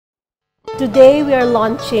Today we are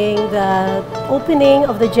launching the opening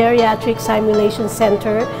of the Geriatric Simulation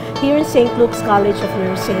Center here in St. Luke's College of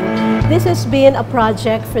Nursing. This has been a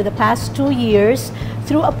project for the past 2 years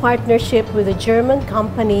through a partnership with a German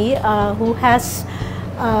company who has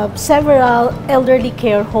several elderly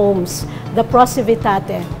care homes, the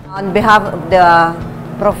Procivitate. On behalf of the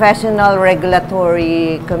Professional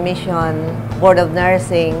Regulatory Commission Board of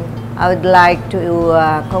Nursing, I would like to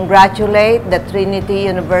congratulate the Trinity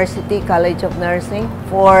University College of Nursing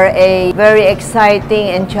for a very exciting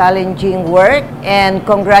and challenging work, and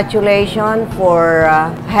congratulations for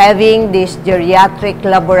having this geriatric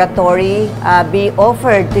laboratory be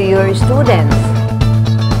offered to your students.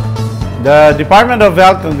 The Department of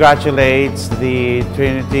Health congratulates the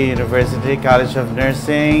Trinity University College of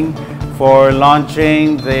Nursing for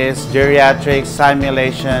launching this geriatric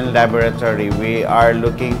simulation laboratory. We are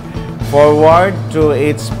looking forward to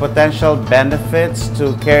its potential benefits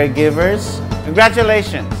to caregivers.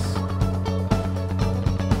 Congratulations!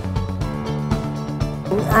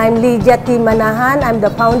 I'm Lydia T. Manahan. I'm the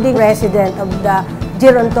founding president of the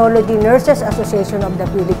Gerontology Nurses Association of the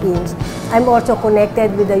Philippines. I'm also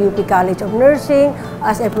connected with the UP College of Nursing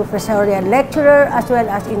as a professorial lecturer as well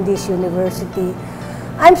as in this university.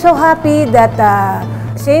 I'm so happy that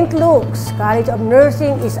St. Luke's College of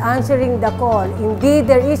Nursing is answering the call. Indeed,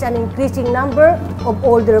 there is an increasing number of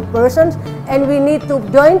older persons, and we need to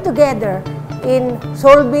join together in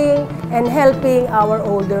solving and helping our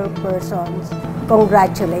older persons.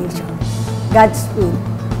 Congratulations. Godspeed.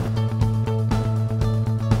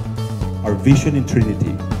 Our vision in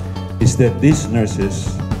Trinity is that these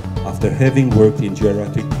nurses, after having worked in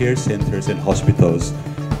geriatric care centers and hospitals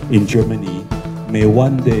in Germany, may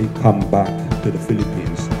one day come back to the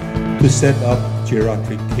Philippines to set up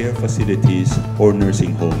geriatric care facilities or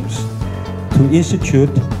nursing homes, to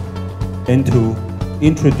institute and to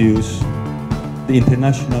introduce the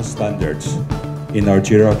international standards in our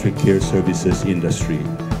geriatric care services industry.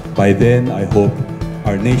 By then, I hope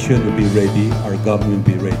our nation will be ready, our government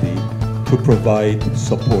will be ready to provide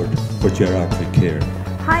support for geriatric care.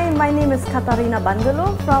 Hi, my name is Katarina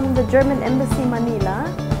Bandelo from the German Embassy Manila.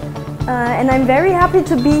 And I'm very happy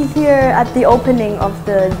to be here at the opening of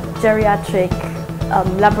the geriatric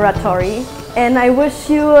laboratory. And I wish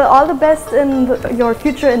you all the best in your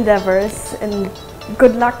future endeavors, and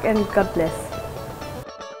good luck and God bless.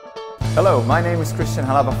 Hello, my name is Christian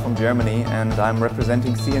Hallerbach from Germany, and I'm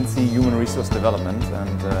representing CNC Human Resource Development,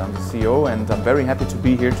 and I'm the CEO, and I'm very happy to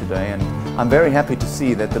be here today. And I'm very happy to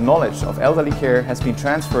see that the knowledge of elderly care has been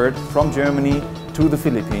transferred from Germany to the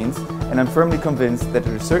Philippines, and I'm firmly convinced that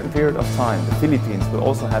at a certain period of time the Philippines will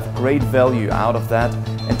also have great value out of that.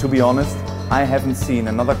 And to be honest, I haven't seen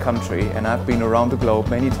another country, and I've been around the globe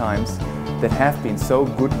many times, that have been so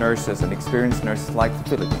good nurses and experienced nurses like the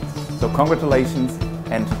Philippines. So congratulations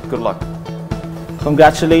and good luck.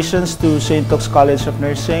 Congratulations to St. Luke's College of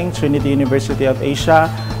Nursing, Trinity University of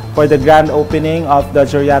Asia, for the grand opening of the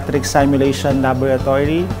Geriatric Simulation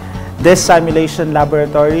Laboratory. This simulation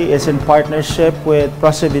laboratory is in partnership with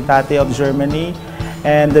Procivitate of Germany,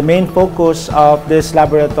 and the main focus of this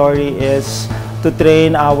laboratory is to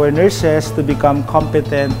train our nurses to become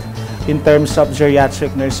competent in terms of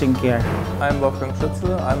geriatric nursing care. I'm Wolfgang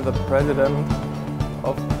Schützel. I'm the president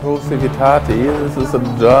of Procivitate. This is a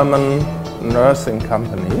German nursing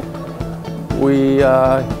company. We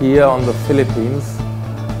are here on the Philippines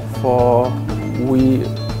for we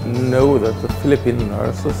know that the Philippine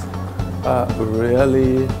nurses are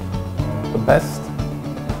really the best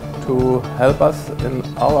to help us in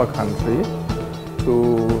our country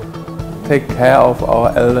to take care of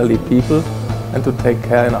our elderly people and to take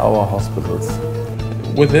care in our hospitals.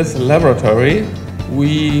 With this laboratory,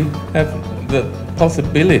 we have the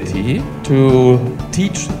possibility to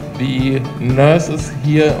teach the nurses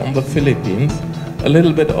here on the Philippines a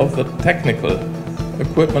little bit of the technical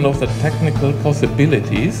equipment, of the technical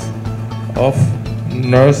possibilities of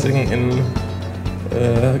nursing in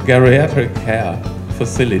a geriatric care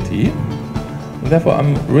facility. Therefore,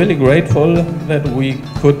 I'm really grateful that we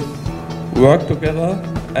could work together,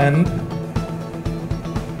 and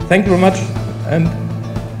thank you very much, and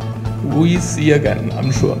we see you again,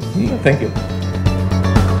 I'm sure. Thank you.